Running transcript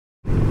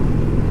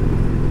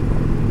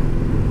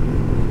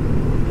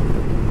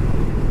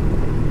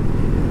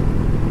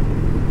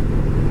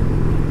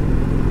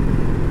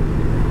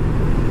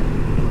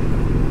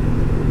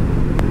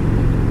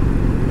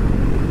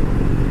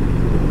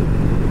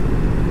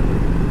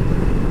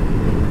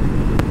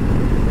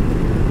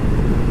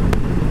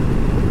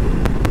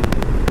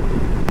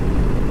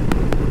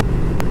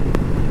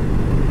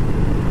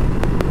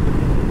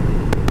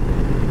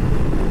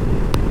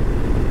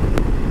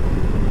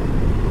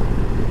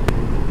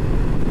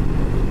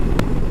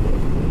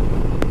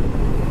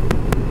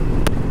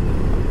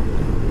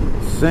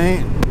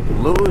St.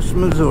 Louis,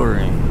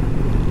 Missouri.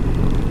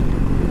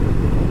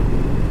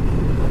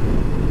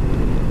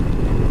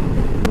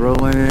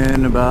 Rolling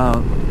in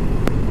about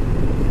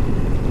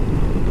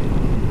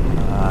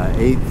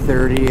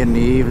 8:30 in the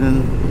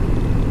evening.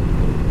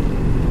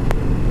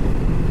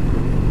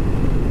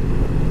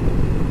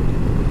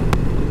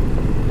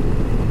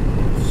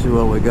 See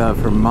what we got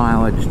for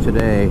mileage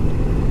today.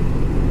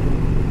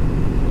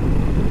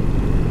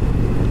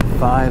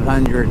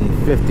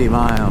 550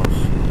 miles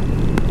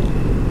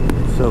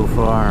so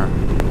far.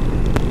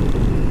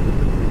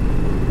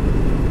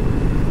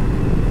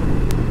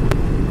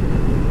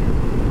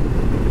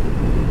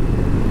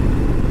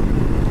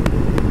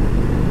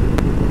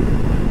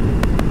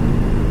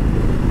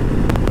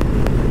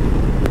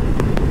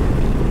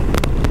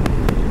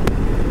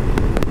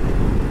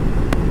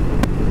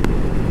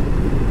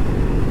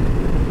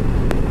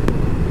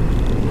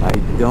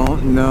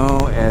 Don't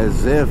know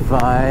as if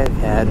I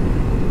had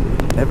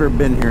ever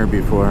been here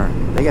before.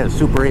 They got a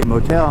Super 8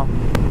 motel.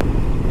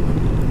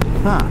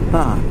 Ha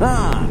ha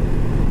ha.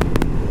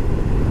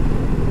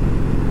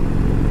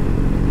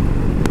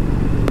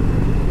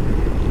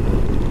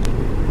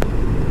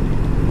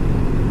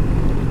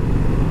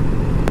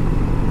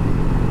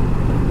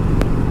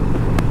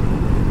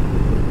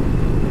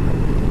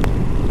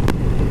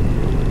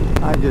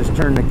 I just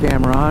turned the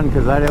camera on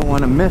because I didn't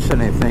want to miss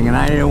anything, and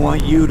I didn't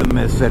want you to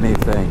miss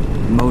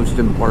anything, most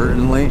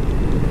importantly.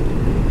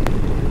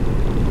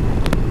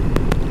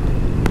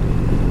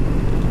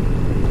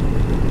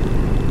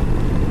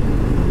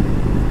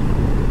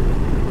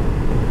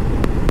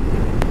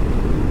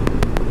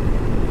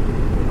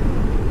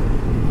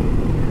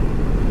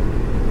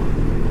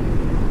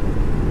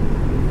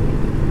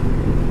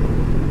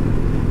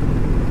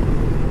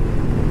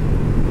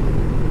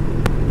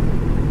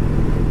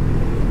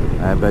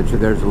 I bet you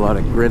there's a lot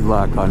of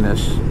gridlock on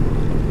this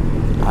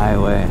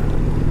highway.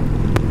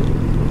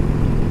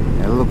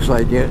 It looks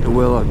like it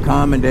will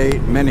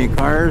accommodate many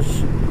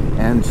cars,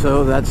 and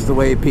so that's the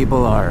way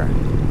people are.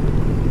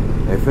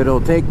 If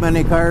it'll take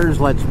many cars,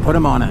 let's put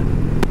them on it.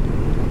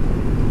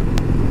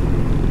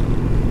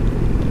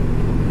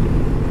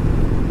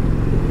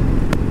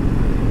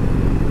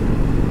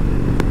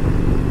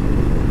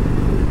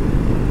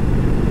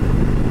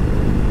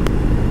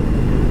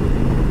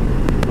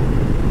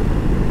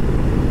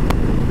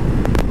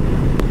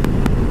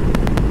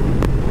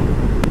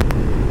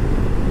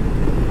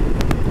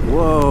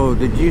 Whoa,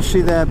 did you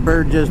see that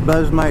bird just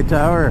buzz my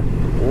tower?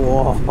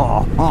 Whoa.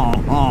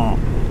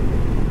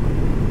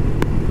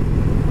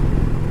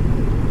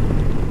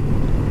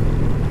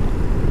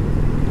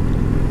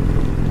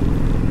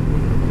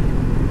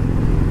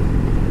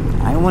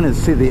 I want to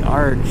see the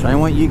arch. I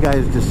want you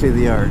guys to see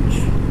the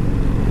arch.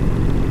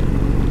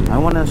 I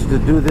want us to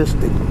do this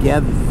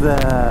together.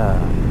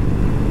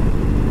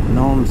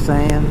 Know what I'm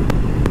saying?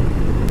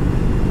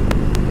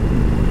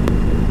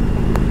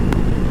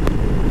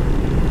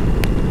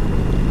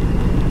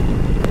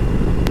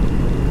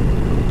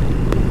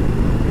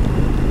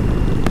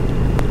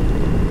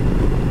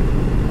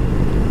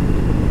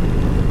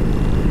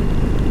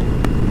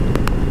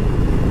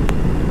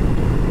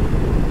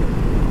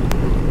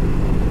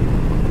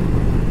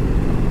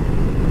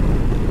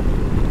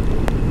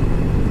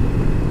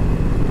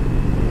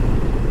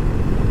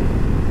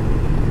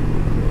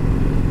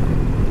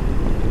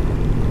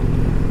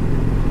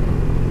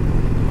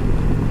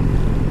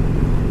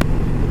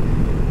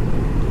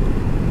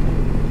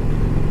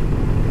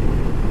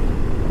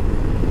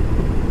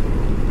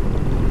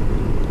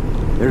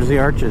 There's the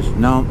arches.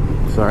 No,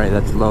 sorry,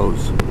 that's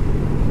Lowe's.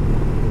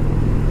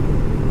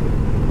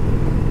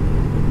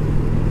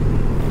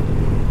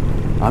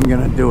 I'm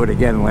gonna do it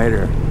again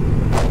later.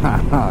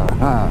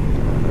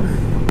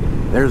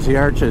 There's the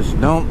arches.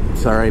 No,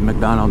 sorry,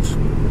 McDonald's.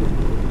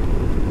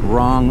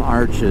 Wrong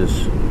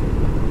arches.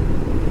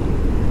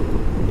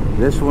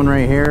 This one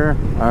right here,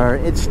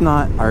 it's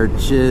not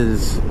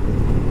arches.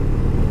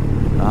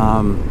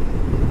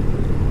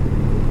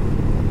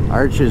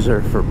 Arches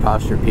are for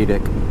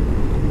Posturepedic.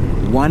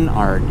 One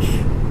arch,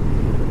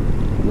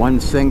 one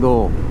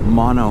single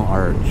mono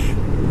arch.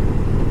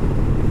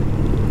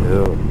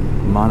 Ew,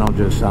 mono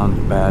just sounds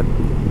bad.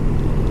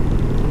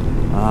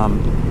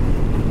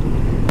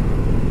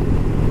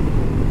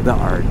 The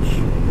arch.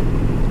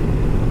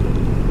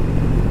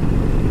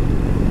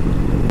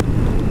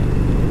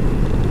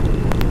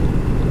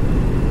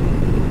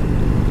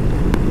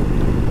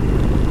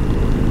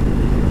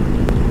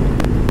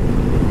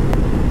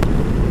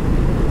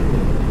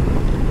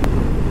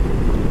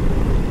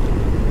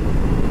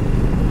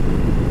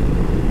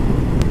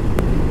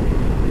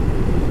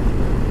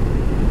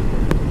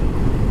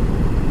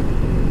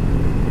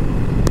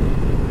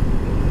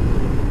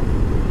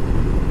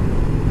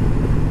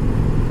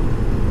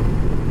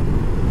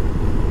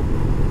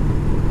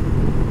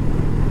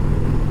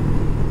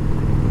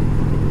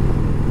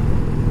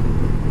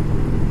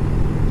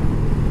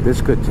 This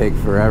could take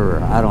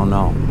forever. I don't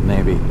know.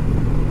 Maybe.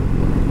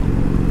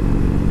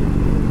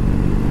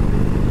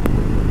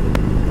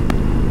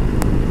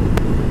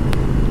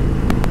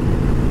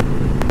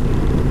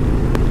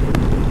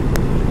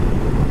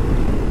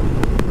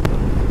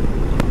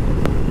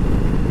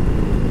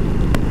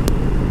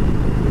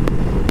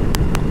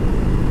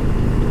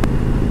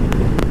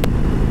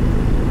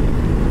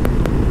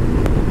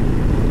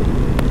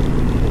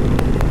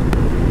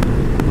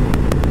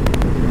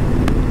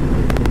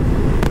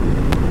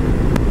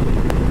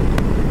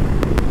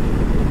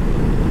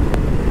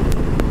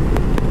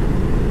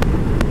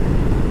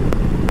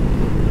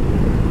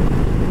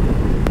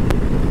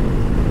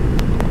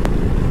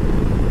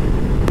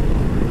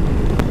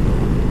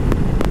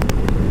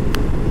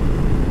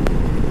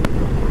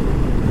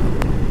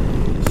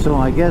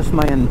 I guess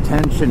my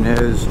intention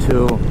is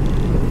to,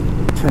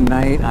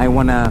 tonight, I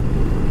want to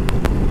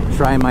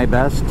try my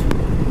best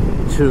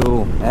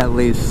to at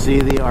least see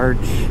the arch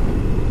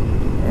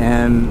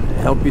and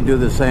help you do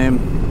the same.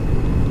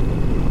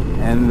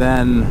 And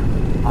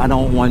then I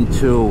don't want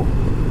to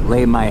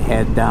lay my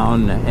head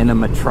down in a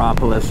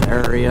metropolis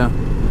area.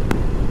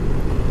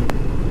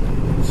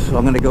 So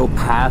I'm going to go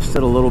past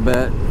it a little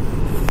bit,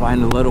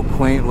 find a little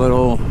quaint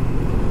little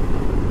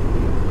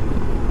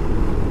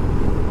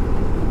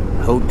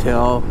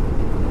hotel,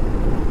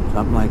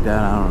 something like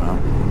that, I don't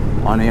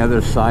know, on the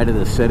other side of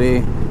the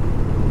city,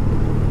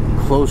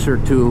 closer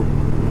to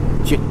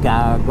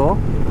Chicago.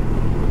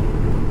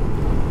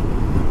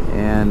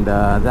 And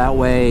that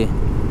way,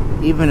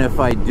 even if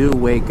I do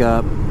wake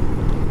up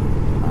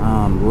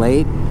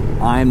late,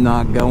 I'm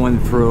not going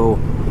through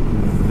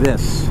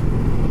this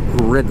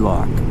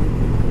gridlock.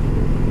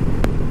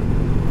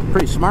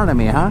 Pretty smart of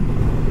me, huh?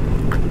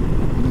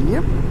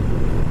 Yep.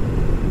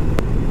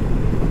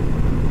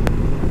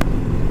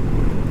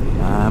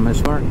 I'm a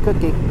smart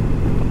cookie.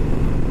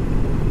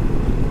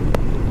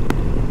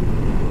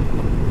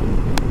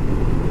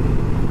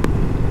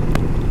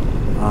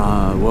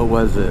 What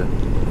was it?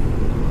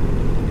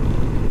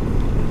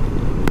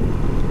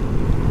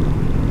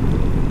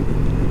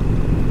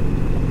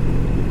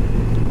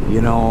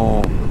 You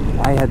know,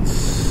 I had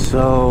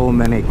so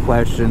many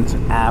questions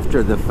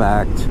after the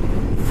fact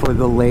for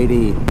the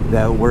lady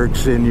that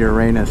works in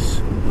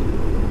Uranus.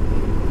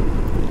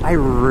 I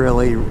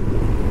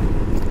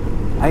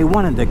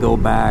wanted to go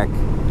back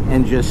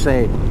and just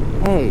say,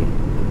 hey,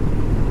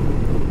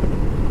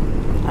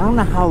 I don't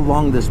know how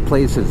long this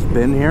place has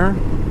been here,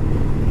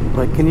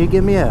 but can you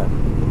give me a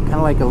kind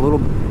of like a little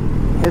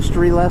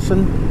history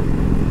lesson?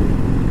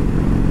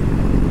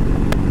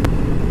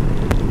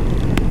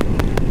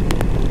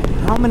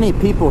 How many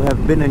people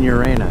have been in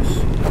Uranus?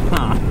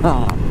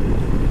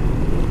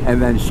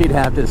 And then she'd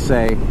have to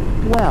say,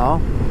 well,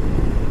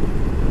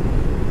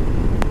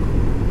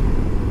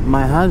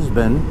 my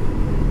husband,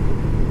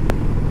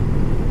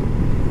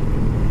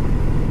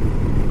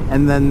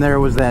 and then there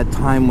was that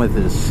time with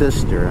his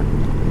sister,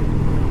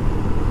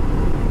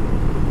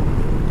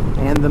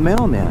 and the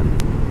mailman.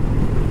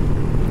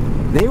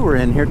 They were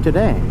in here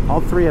today,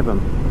 all three of them.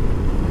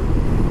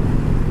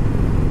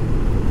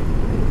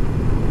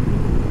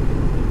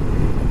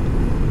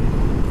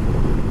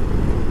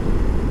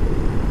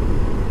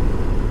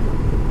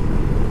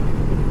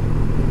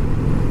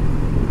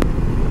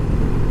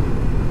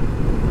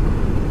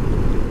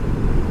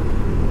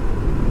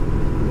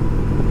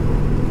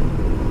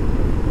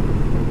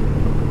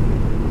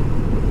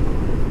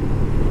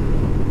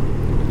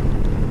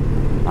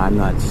 I'm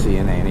not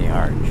seeing any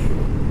arch,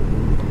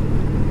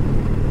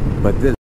 but this